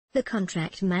The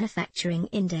Contract Manufacturing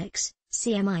Index,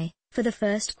 CMI, for the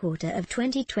first quarter of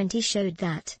 2020 showed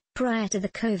that, prior to the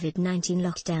COVID-19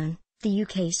 lockdown, the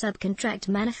UK subcontract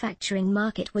manufacturing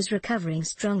market was recovering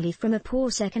strongly from a poor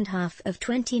second half of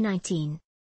 2019.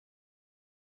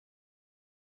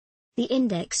 The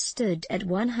index stood at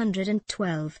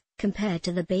 112, compared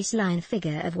to the baseline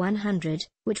figure of 100,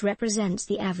 which represents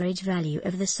the average value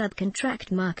of the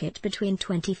subcontract market between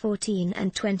 2014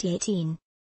 and 2018.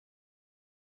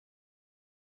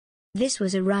 This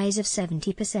was a rise of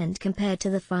 70% compared to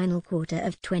the final quarter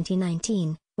of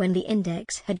 2019, when the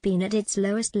index had been at its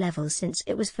lowest level since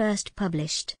it was first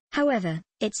published. However,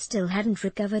 it still hadn't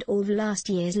recovered all last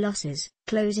year's losses,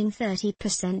 closing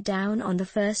 30% down on the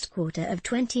first quarter of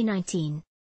 2019.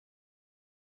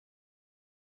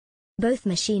 Both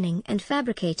machining and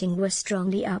fabricating were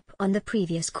strongly up on the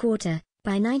previous quarter,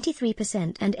 by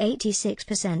 93% and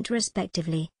 86%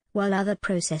 respectively, while other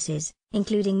processes,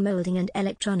 including molding and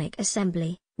electronic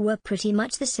assembly, were pretty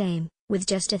much the same, with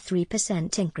just a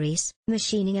 3% increase.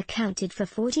 Machining accounted for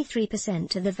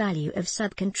 43% of the value of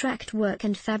subcontract work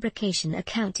and fabrication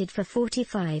accounted for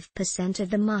 45% of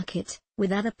the market,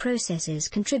 with other processes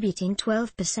contributing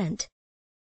 12%.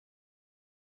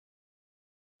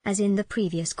 As in the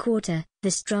previous quarter, the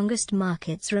strongest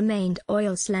markets remained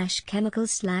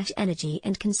oil/chemicals/energy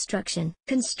and construction.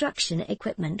 Construction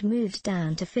equipment moved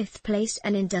down to 5th place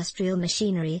and industrial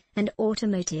machinery and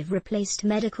automotive replaced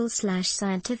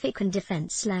medical/scientific and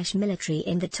defense/military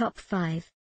in the top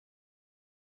 5.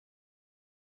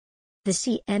 The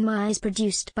CMI is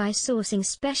produced by sourcing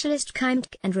specialist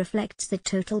KIMTK and reflects the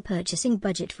total purchasing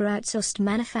budget for outsourced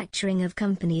manufacturing of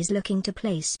companies looking to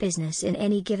place business in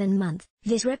any given month.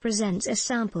 This represents a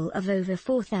sample of over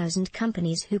 4,000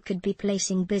 companies who could be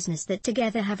placing business that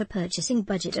together have a purchasing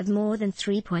budget of more than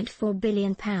 £3.4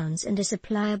 billion and a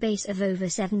supplier base of over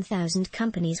 7,000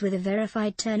 companies with a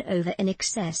verified turnover in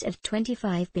excess of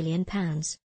 £25 billion.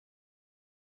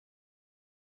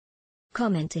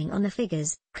 Commenting on the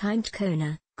figures, KIMTK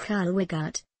owner, Carl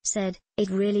Wigart, said, "It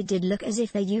really did look as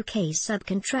if the UK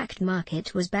subcontract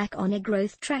market was back on a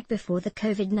growth track before the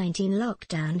COVID-19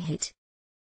 lockdown hit.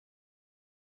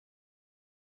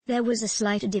 There was a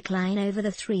slight decline over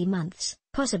the 3 months,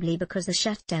 possibly because the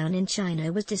shutdown in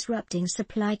China was disrupting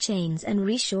supply chains and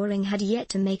reshoring had yet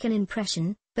to make an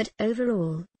impression, but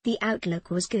overall, the outlook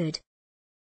was good.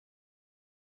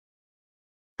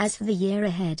 As for the year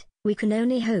ahead, we can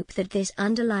only hope that this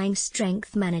underlying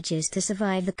strength manages to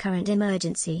survive the current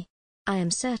emergency. I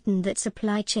am certain that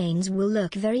supply chains will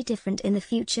look very different in the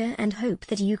future and hope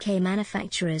that UK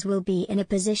manufacturers will be in a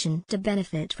position to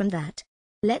benefit from that.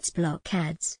 Let's block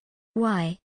ads. Why?